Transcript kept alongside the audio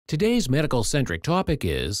Today's medical-centric topic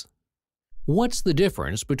is, what's the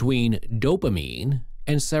difference between dopamine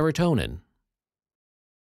and serotonin?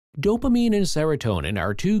 Dopamine and serotonin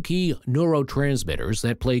are two key neurotransmitters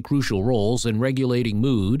that play crucial roles in regulating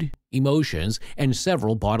mood, emotions, and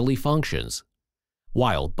several bodily functions.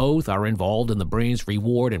 While both are involved in the brain's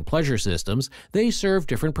reward and pleasure systems, they serve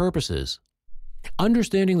different purposes.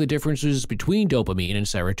 Understanding the differences between dopamine and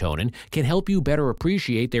serotonin can help you better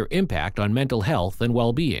appreciate their impact on mental health and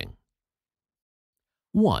well-being.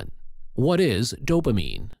 1. What is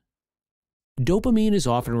dopamine? Dopamine is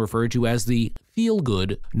often referred to as the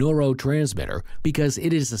feel-good neurotransmitter because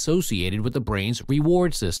it is associated with the brain's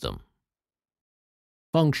reward system.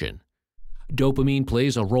 Function. Dopamine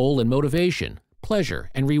plays a role in motivation, pleasure,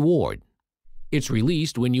 and reward. It's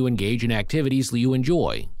released when you engage in activities you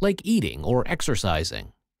enjoy, like eating or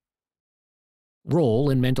exercising. Role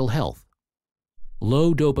in mental health.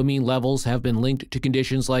 Low dopamine levels have been linked to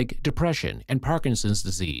conditions like depression and Parkinson's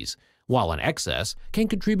disease, while an excess can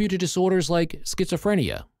contribute to disorders like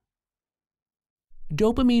schizophrenia.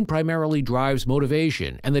 Dopamine primarily drives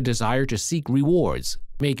motivation and the desire to seek rewards,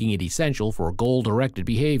 making it essential for goal-directed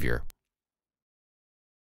behavior.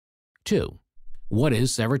 2. What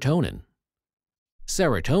is serotonin?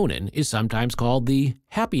 Serotonin is sometimes called the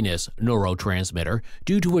happiness neurotransmitter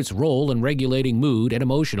due to its role in regulating mood and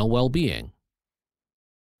emotional well-being.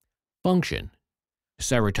 Function.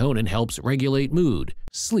 Serotonin helps regulate mood,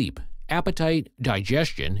 sleep, appetite,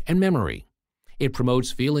 digestion, and memory. It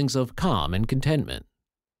promotes feelings of calm and contentment.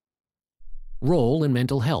 Role in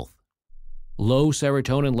mental health. Low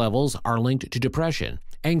serotonin levels are linked to depression,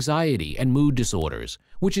 anxiety, and mood disorders,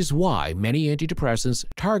 which is why many antidepressants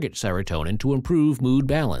target serotonin to improve mood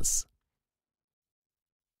balance.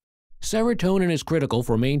 Serotonin is critical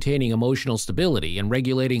for maintaining emotional stability and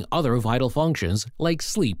regulating other vital functions like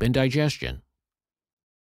sleep and digestion.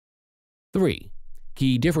 3.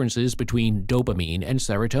 Key differences between dopamine and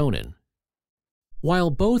serotonin.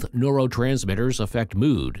 While both neurotransmitters affect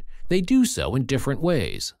mood, they do so in different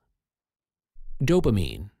ways.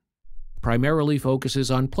 Dopamine primarily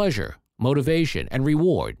focuses on pleasure, motivation, and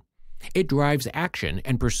reward. It drives action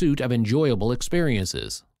and pursuit of enjoyable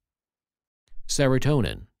experiences.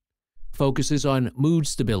 Serotonin focuses on mood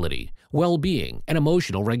stability, well-being, and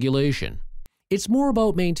emotional regulation. It's more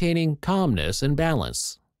about maintaining calmness and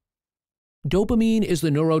balance. Dopamine is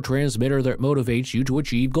the neurotransmitter that motivates you to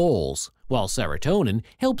achieve goals, while serotonin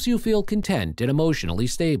helps you feel content and emotionally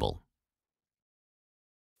stable.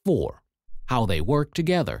 4. How they work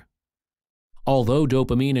together. Although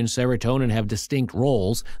dopamine and serotonin have distinct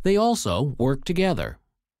roles, they also work together.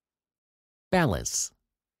 Balance.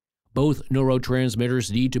 Both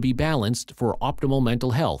neurotransmitters need to be balanced for optimal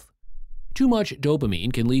mental health. Too much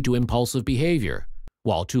dopamine can lead to impulsive behavior,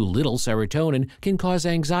 while too little serotonin can cause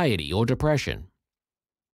anxiety or depression.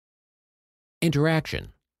 Interaction.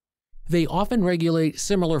 They often regulate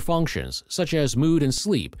similar functions, such as mood and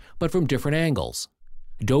sleep, but from different angles.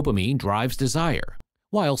 Dopamine drives desire,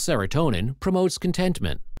 while serotonin promotes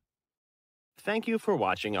contentment. Thank you for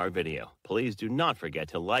watching our video. Please do not forget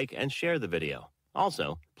to like and share the video.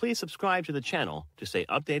 Also, please subscribe to the channel to stay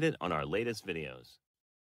updated on our latest videos.